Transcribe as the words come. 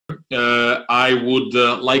I would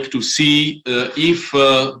like to see if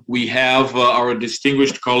we have our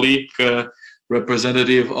distinguished colleague,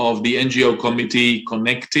 representative of the NGO Committee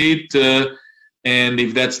connected. And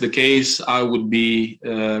if that's the case, I would be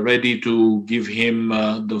ready to give him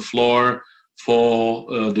the floor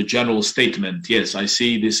for the general statement. Yes, I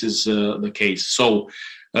see this is the case. So,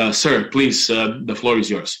 sir, please, the floor is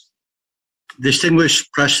yours.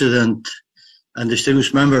 Distinguished President and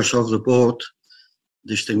distinguished members of the board,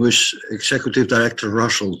 distinguished Executive Director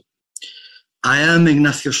Russel, I am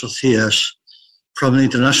Ignacio Socias from the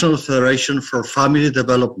International Federation for Family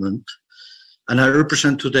Development, and I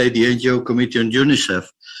represent today the NGO Committee on UNICEF,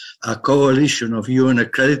 a coalition of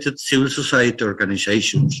UN-accredited civil society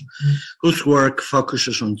organizations whose work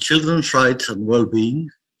focuses on children's rights and well-being.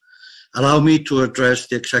 Allow me to address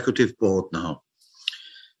the Executive Board now.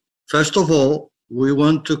 First of all, we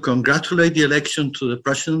want to congratulate the election to the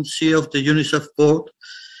presidency of the UNICEF Board,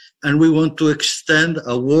 and we want to extend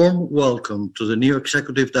a warm welcome to the new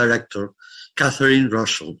Executive Director, Catherine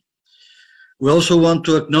Russel. We also want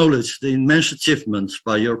to acknowledge the immense achievements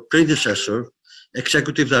by your predecessor,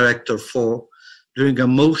 Executive Director Fore, during a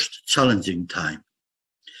most challenging time.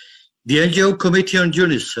 The NGO Committee on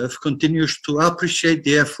UNICEF continues to appreciate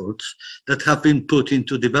the efforts that have been put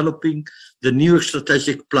into developing the new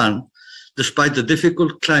strategic plan, despite the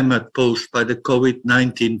difficult climate posed by the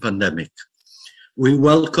COVID-19 pandemic. We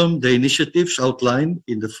welcome the initiatives outlined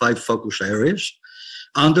in the 5 focus areas,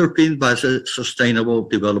 underpinned by the Sustainable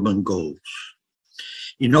Development Goals.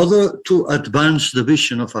 In order to advance the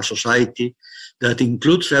vision of a society that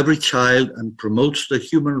includes every child and promotes the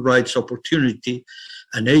human rights opportunity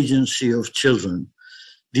and agency of children,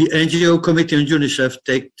 the NGO Committee on UNICEF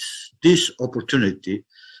takes this opportunity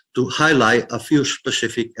to highlight a few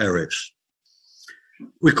specific areas.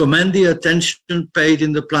 We commend the attention paid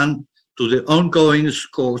in the plan to the ongoing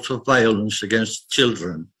scores of violence against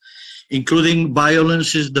children, including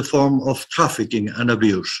violence in the form of trafficking and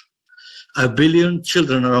abuse. 1 billion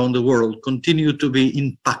children around the world continue to be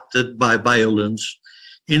impacted by violence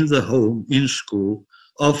in the home, in school,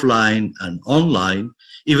 offline and online,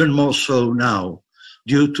 even more so now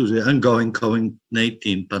due to the ongoing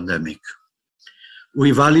COVID-19 pandemic.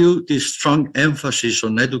 We value this strong emphasis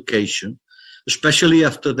on education, especially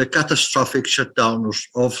after the catastrophic shutdown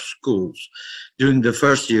of schools during the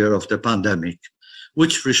first year of the pandemic,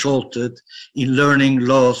 which resulted in learning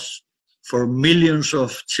loss for millions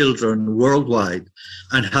of children worldwide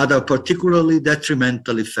and had a particularly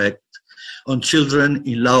detrimental effect on children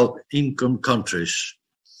in low-income countries.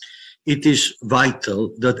 It is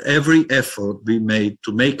vital that every effort be made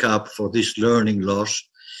to make up for this learning loss,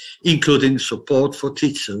 including support for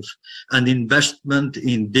teachers and investment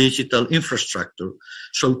in digital infrastructure,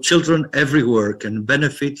 so children everywhere can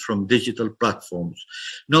benefit from digital platforms,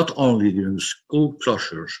 not only during school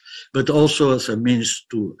closures, but also as a means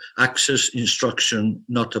to access instruction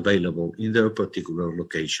not available in their particular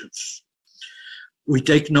locations. We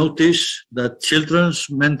take notice that children's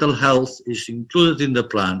mental health is included in the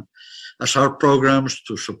plan, as are programs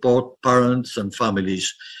to support parents and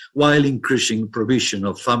families while increasing provision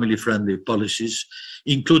of family-friendly policies,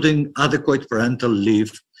 including adequate parental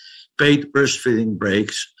leave, paid breastfeeding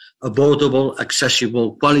breaks, affordable,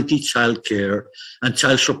 accessible, quality childcare, and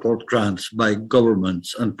child support grants by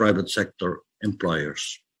governments and private sector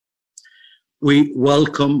employers. We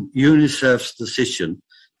welcome UNICEF's decision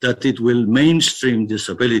that it will mainstream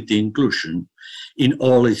disability inclusion in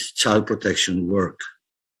all its child protection work.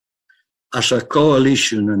 As a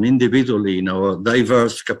coalition and individually in our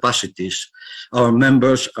diverse capacities, our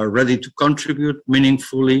members are ready to contribute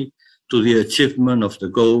meaningfully to the achievement of the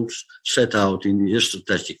goals set out in the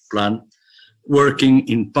strategic plan, working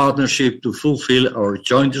in partnership to fulfill our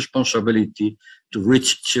joint responsibility to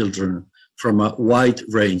reach children from a wide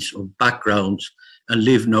range of backgrounds and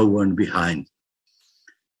leave no one behind.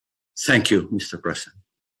 Thank you, Mr. President.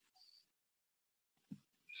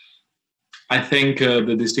 I thank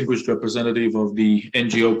the distinguished representative of the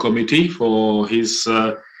NGO Committee for his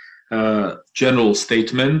general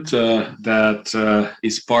statement that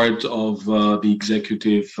is part of the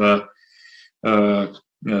executive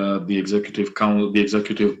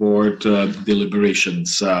board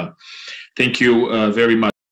deliberations. Thank you very much.